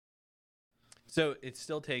So it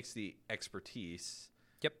still takes the expertise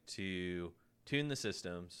Yep. to tune the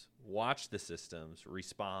systems, watch the systems,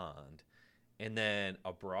 respond, and then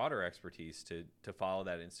a broader expertise to follow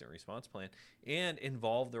that incident response plan and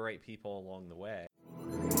involve the right people along the way.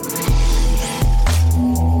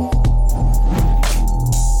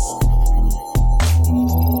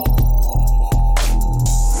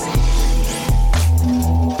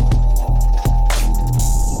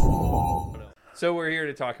 So we're here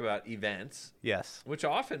to talk about events. Yes. Which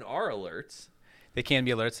often are alerts. They can be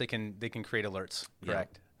alerts. They can create alerts.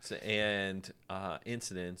 Correct. Yeah. So, and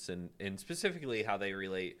incidents and specifically how they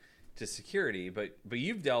relate to security. But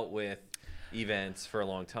you've dealt with events for a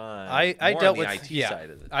long time. I dealt with IT side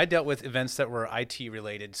of it. I dealt with events that were IT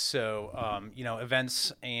related. So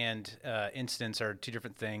events and incidents are two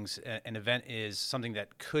different things. An event is something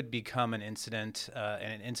that could become an incident,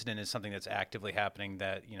 and an incident is something that's actively happening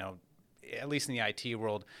that at least in the IT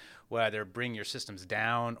world, will either bring your systems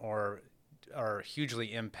down or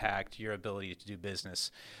hugely impact your ability to do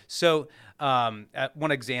business. So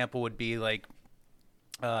one example would be like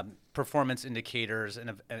performance indicators,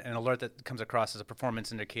 and an alert that comes across as a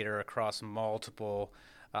performance indicator across multiple,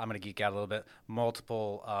 I'm going to geek out a little bit,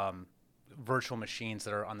 multiple virtual machines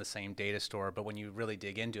that are on the same data store. But when you really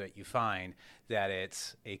dig into it, you find that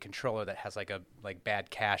it's a controller that has like bad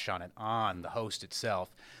cache on it on the host itself.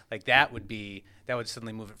 Like that would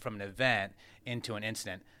suddenly move it from an event into an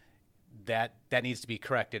incident. That needs to be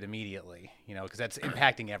corrected immediately, because that's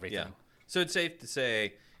impacting everything. Yeah. So it's safe to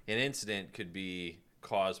say an incident could be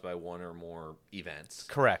caused by one or more events.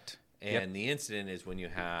 Correct. And the incident is when you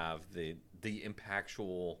have the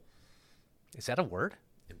impactual. Is that a word?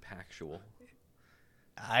 Impactual.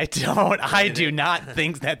 I do not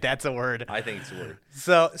think that's a word. I think it's a word.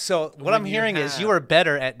 So what I'm hearing is you are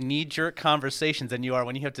better at knee-jerk conversations than you are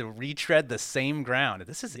when you have to retread the same ground.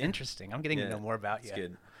 This is interesting. I'm getting to know more about you. It's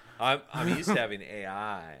good. I'm used to having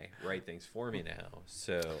AI write things for me now,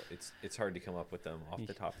 so it's hard to come up with them off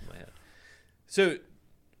the top of my head.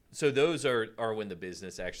 So those are when the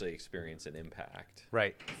business actually experience an impact,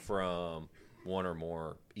 right, from one or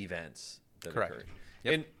more events that Correct. occurred.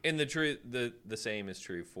 Yep. And the same is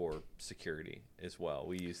true for security as well.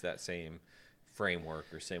 We use that same framework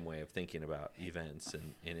or same way of thinking about events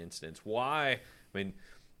and incidents. Why don't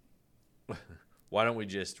we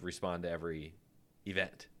just respond to every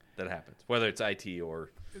event that happens, whether it's IT or?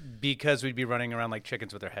 Because we'd be running around like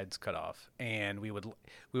chickens with our heads cut off, and we would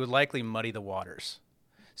likely muddy the waters.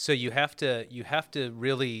 So you have to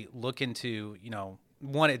really look into,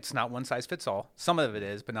 one, it's not one size fits all. Some of it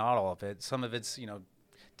is, but not all of it. Some of it's,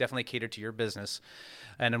 definitely catered to your business.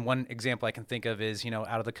 And then one example I can think of is, out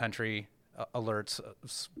of the country alerts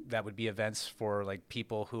that would be events for like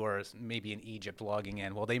people who are maybe in Egypt logging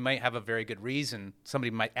in. Well, they might have a very good reason. Somebody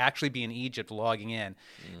might actually be in Egypt logging in.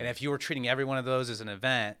 And if you were treating every one of those as an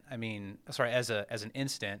event, as an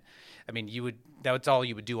incident, that's all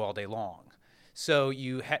you would do all day long. So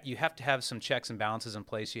you have to have some checks and balances in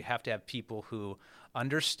place. You have to have people who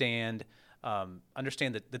understand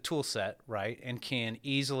the tool set, right, and can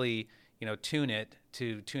easily tune it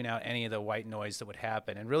to tune out any of the white noise that would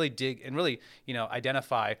happen, and really dig and really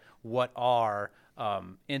identify what are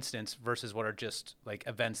incidents versus what are just like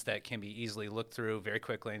events that can be easily looked through very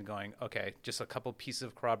quickly and going, okay, just a couple pieces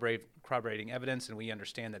of corroborating evidence, and we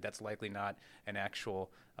understand that that's likely not an actual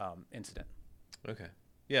incident. Okay.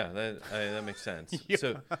 Yeah, that makes sense.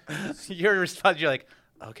 So your response, you're like,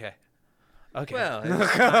 okay. Well,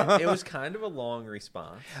 it was kind of a long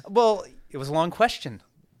response. Well, it was a long question.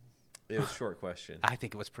 It was a short question. I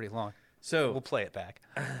think it was pretty long. So we'll play it back.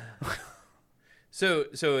 So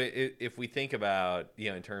if we think about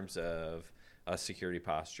in terms of a security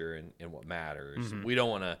posture and what matters, we don't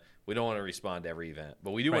want to respond to every event,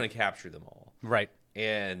 but we do want to capture them all. Right.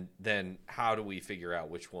 And then how do we figure out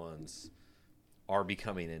which ones are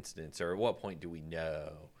becoming incidents, or at what point do we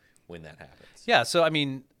know when that happens? Yeah. So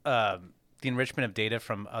the enrichment of data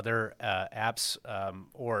from other apps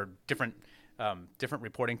or different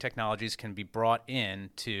reporting technologies can be brought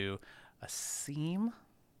into a SIEM.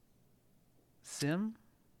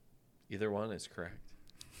 Either one is correct,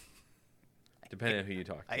 depending on who you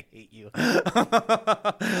talk to. I hate you.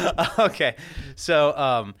 Okay,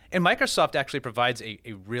 so and Microsoft actually provides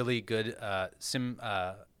a really good SIEM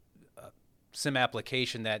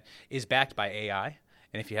application that is backed by AI.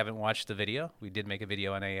 And if you haven't watched the video, we did make a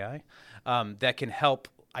video on AI that can help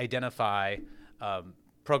identify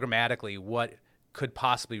programmatically what could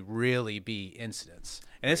possibly really be incidents.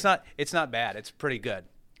 And it's not bad. It's pretty good.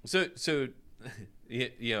 So another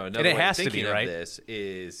and it way has of thinking to be, right? of this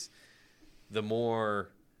is the more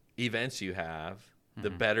events you have, the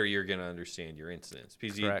better you're going to understand your incidents,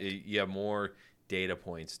 because you have more data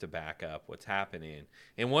points to back up what's happening.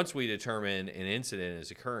 And once we determine an incident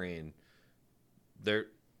is occurring,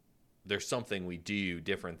 there's something we do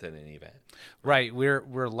different than an event. Right.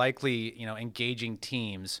 We're likely, engaging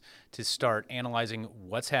teams to start analyzing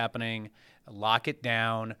what's happening, lock it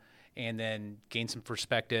down, and then gain some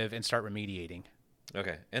perspective and start remediating.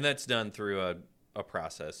 Okay. And that's done through a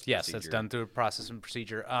process. Yes, procedure. that's done through a process and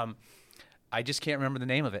procedure. I just can't remember the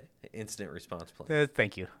name of it. Incident response plan.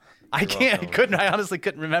 Thank you. I honestly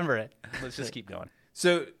couldn't remember it. Let's just keep going.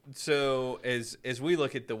 So as we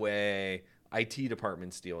look at the way IT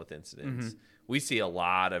departments deal with incidents, we see a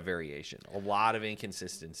lot of variation, a lot of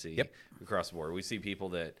inconsistency across the board. We see people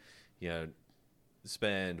that,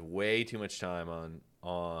 spend way too much time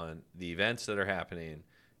on the events that are happening,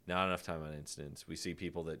 not enough time on incidents. We see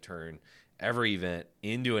people that turn every event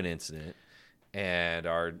into an incident and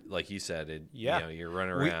are, like you said, you're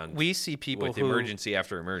running around. We see people with emergency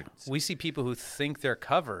after emergency. We see people who think they're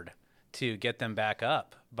covered to get them back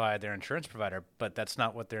up by their insurance provider, but that's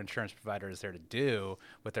not what their insurance provider is there to do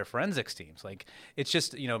with their forensics teams. Like, it's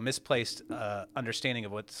just, misplaced understanding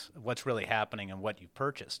of what's really happening and what you've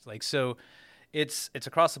purchased. Like, so it's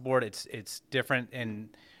across the board. It's different.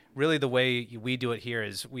 And really the way we do it here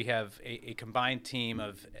is we have a combined team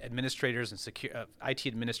of administrators and IT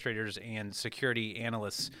administrators and security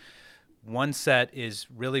analysts. One set is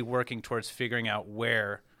really working towards figuring out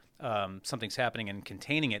where something's happening and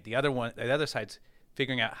containing it. The other side's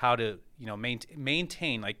figuring out how to,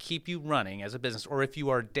 maintain, like, keep you running as a business, or if you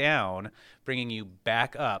are down, bringing you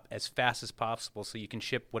back up as fast as possible so you can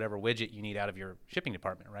ship whatever widget you need out of your shipping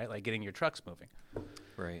department, right? Like getting your trucks moving.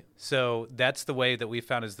 Right. So that's the way that we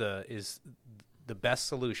found is the best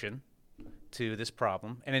solution to this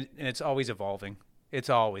problem, and it's always evolving. It's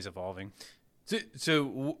always evolving.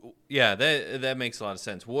 So yeah, that makes a lot of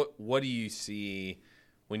sense. What do you see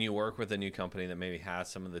when you work with a new company that maybe has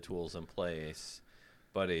some of the tools in place,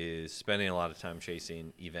 but is spending a lot of time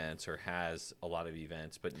chasing events or has a lot of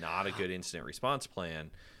events, but not a good incident response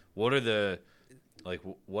plan? What does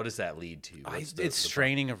that lead to? It's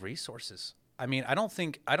straining of resources. I mean, I don't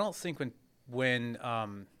think when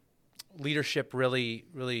leadership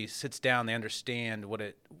really sits down, they understand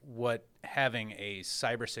what having a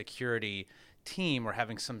cybersecurity team or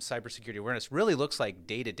having some cybersecurity awareness really looks like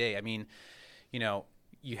day to day. I mean,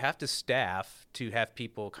 you have to staff to have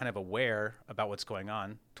people kind of aware about what's going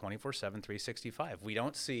on 24/7, 365. We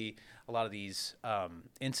don't see a lot of these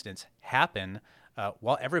incidents happen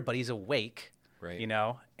while everybody's awake, right?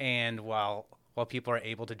 And while people are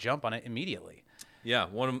able to jump on it immediately. Yeah,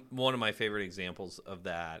 one of my favorite examples of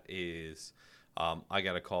that is I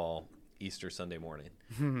got a call Easter Sunday morning,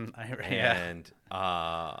 and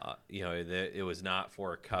it was not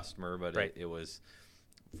for a customer, but right. it was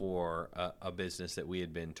for a business that we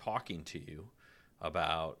had been talking to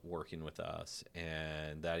about working with us,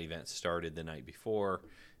 and that event started the night before.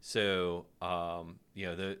 So,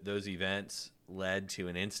 those events led to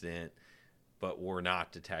an incident, but were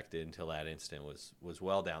not detected until that incident was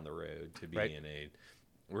well down the road to being a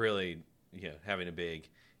really, having a big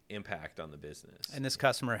impact on the business. And this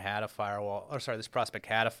customer had a firewall, this prospect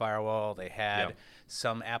had a firewall. They had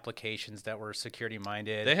some applications that were security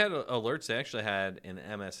minded. They had alerts. They actually had an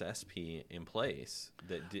MSSP in place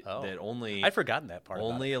that only I'd forgotten that part.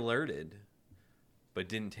 Only alerted, but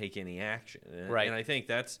didn't take any action. Right. And I think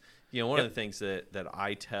that's one of the things that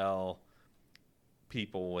I tell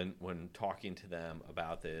people when talking to them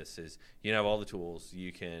about this is you have all the tools,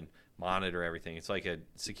 you can monitor everything. It's like a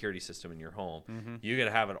security system in your home. Mm-hmm. You got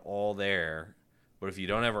to have it all there, but if you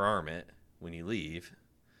don't ever arm it when you leave,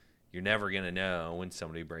 you're never going to know when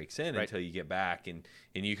somebody breaks in until you get back. And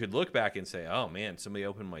you could look back and say, oh man, somebody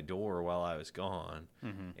opened my door while I was gone,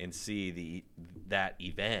 and see that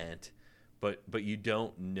event, but you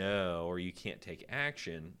don't know, or you can't take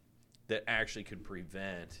action that actually could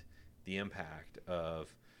prevent the impact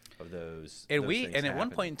of those. And things at one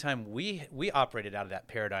point in time, we operated out of that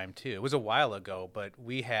paradigm too. It was a while ago, but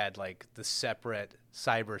we had like the separate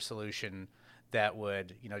cyber solution that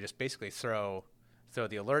would just basically throw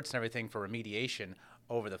the alerts and everything for remediation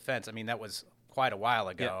over the fence. I mean, that was quite a while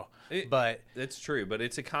ago. Yeah, but it's true. But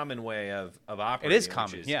it's a common way of operating. It is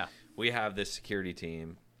common. We have this security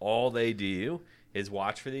team. All they do is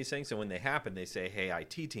watch for these things, and when they happen, they say, "Hey,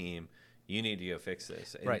 IT team, you need to go fix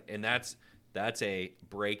this." And that's a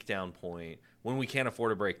breakdown point when we can't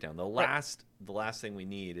afford a breakdown. The last thing we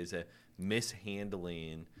need is a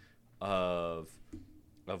mishandling of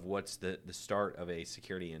what's the start of a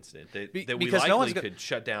security incident that we likely could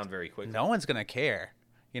shut down very quickly. No one's going to care.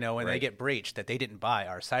 when Right. they get breached, that they didn't buy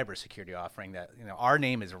our cybersecurity offering, that, our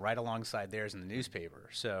name is right alongside theirs in the newspaper.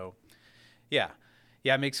 So, yeah,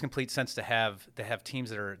 it makes complete sense to have teams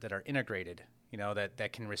that are integrated,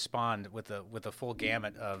 that can respond with a full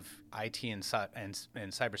gamut of IT and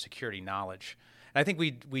cybersecurity knowledge. And I think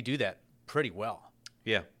we do that pretty well.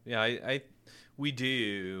 Yeah, we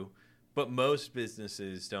do, but most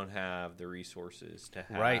businesses don't have the resources to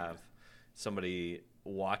have Right. somebody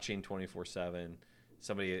watching 24/7,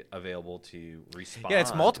 somebody available to respond. Yeah,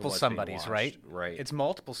 it's multiple to what's being somebodies, watched. right? Right. It's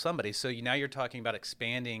multiple somebodies. So now you're talking about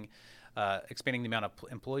expanding the amount of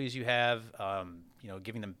employees you have,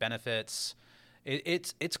 giving them benefits.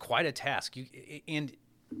 It's quite a task.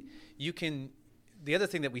 You can. The other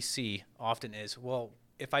thing that we see often is, well,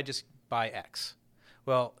 if I just buy X,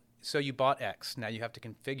 well, so you bought X. Now you have to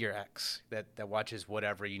configure X that watches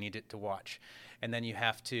whatever you need it to watch, and then you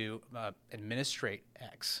have to administrate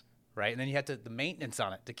X, right? And then you have the maintenance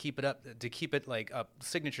on it to keep it up, like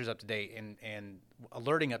signatures up to date and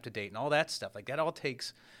alerting up to date and all that stuff. Like that all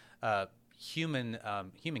takes human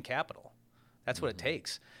capital. That's what it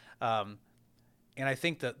takes. And I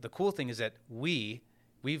think that the cool thing is that we've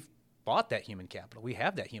bought that human capital. We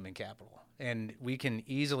have that human capital, and we can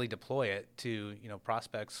easily deploy it to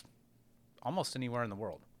prospects almost anywhere in the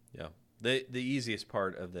world. Yeah. The easiest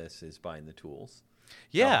part of this is buying the tools.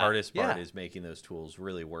 Yeah. The hardest part yeah. is making those tools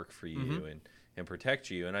really work for you Mm-hmm. and protect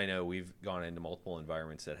you. And I know we've gone into multiple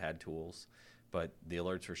environments that had tools, but the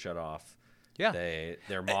alerts were shut off. Yeah.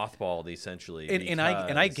 They're mothballed essentially. And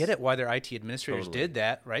I get it why their IT administrators Totally. did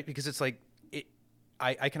that, right? Because it's like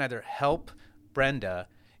I can either help Brenda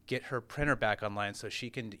get her printer back online so she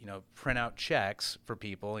can print out checks for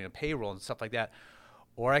people, payroll and stuff like that,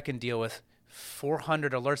 or I can deal with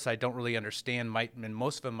 400 alerts I don't really understand, and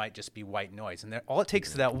most of them might just be white noise, and all it takes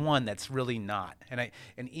is that one that's really not.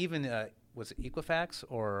 And even was it Equifax,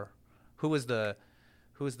 or who was the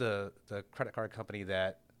credit card company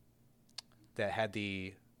that had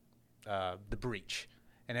the breach,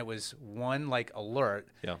 and it was one like alert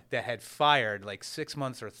Yeah. that had fired like 6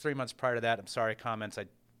 months or 3 months prior to that. I'm sorry, comments.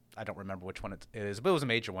 I don't remember which one it is, but it was a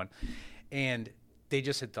major one, and they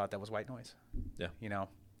just had thought that was white noise. Yeah.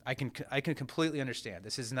 I can completely understand.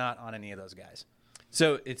 This is not on any of those guys.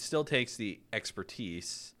 So it still takes the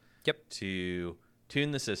expertise Yep. to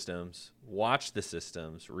tune the systems, watch the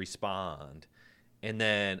systems, respond, and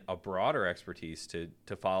then a broader expertise to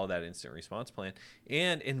follow that incident response plan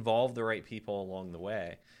and involve the right people along the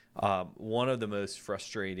way. One of the most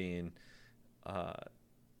frustrating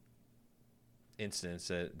incidents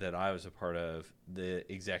that I was a part of,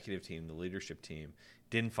 the executive team, the leadership team,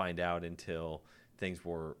 didn't find out until things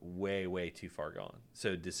were way, way too far gone.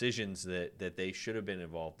 So decisions that they should have been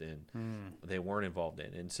involved in, they weren't involved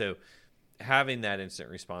in. And so having that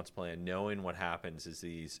incident response plan, knowing what happens as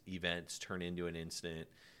these events turn into an incident,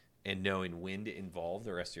 and knowing when to involve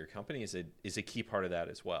the rest of your company is a key part of that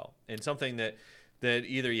as well. And something that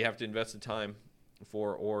either you have to invest the time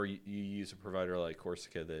for, or you use a provider like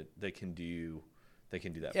Corsica that can do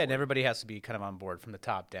that. Yeah, and everybody has to be kind of on board from the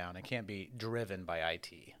top down. It can't be driven by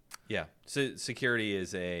IT. Yeah. So security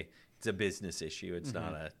it's a business issue. It's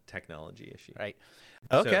not a technology issue. Right.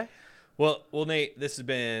 Okay. So, well, Nate, this has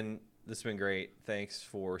been great. Thanks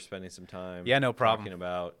for spending some time. Yeah, no problem. Talking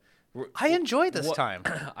about. I enjoyed this time.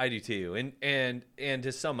 I do too. And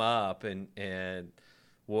to sum up and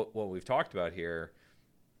what we've talked about here,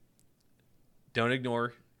 don't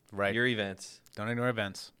ignore your events. Don't ignore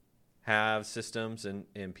events. Have systems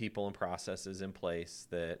and people and processes in place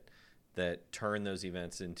that turn those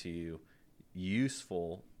events into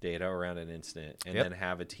useful data around an incident, and then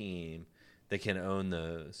have a team that can own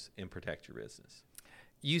those and protect your business.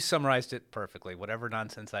 You summarized it perfectly. Whatever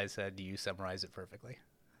nonsense I said, you summarized it perfectly.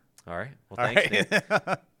 All right. Well, All thanks, right.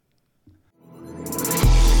 Nate.